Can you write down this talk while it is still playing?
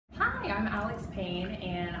I'm Alex Payne,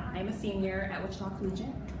 and I'm a senior at Wichita Collegiate.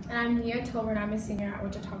 And I'm Nia Tolbert, I'm a senior at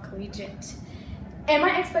Wichita Collegiate. And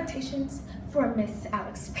my expectations for Miss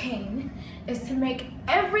Alex Payne is to make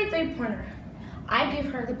every three-pointer. I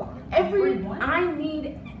give her the ball. I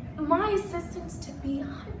need my assistants to be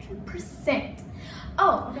 100%.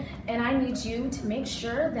 Oh, and I need you to make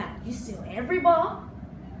sure that you steal every ball,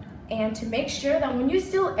 and to make sure that when you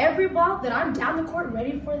steal every ball, that I'm down the court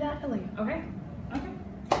ready for that layup. Okay.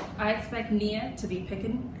 I expect Nia to be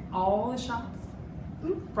picking all the shots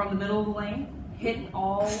from the middle of the lane, hitting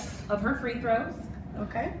all of her free throws.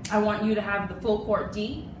 Okay. I want you to have the full court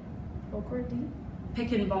D. Full court D.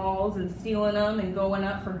 Picking balls and stealing them and going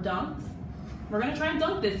up for dunks. We're going to try and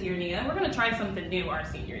dunk this year, Nia. We're going to try something new our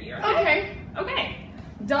senior year. Okay.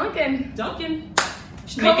 Dunking. Making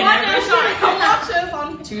Come every shot. on, Come watch us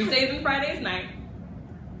on Tuesdays and Fridays night.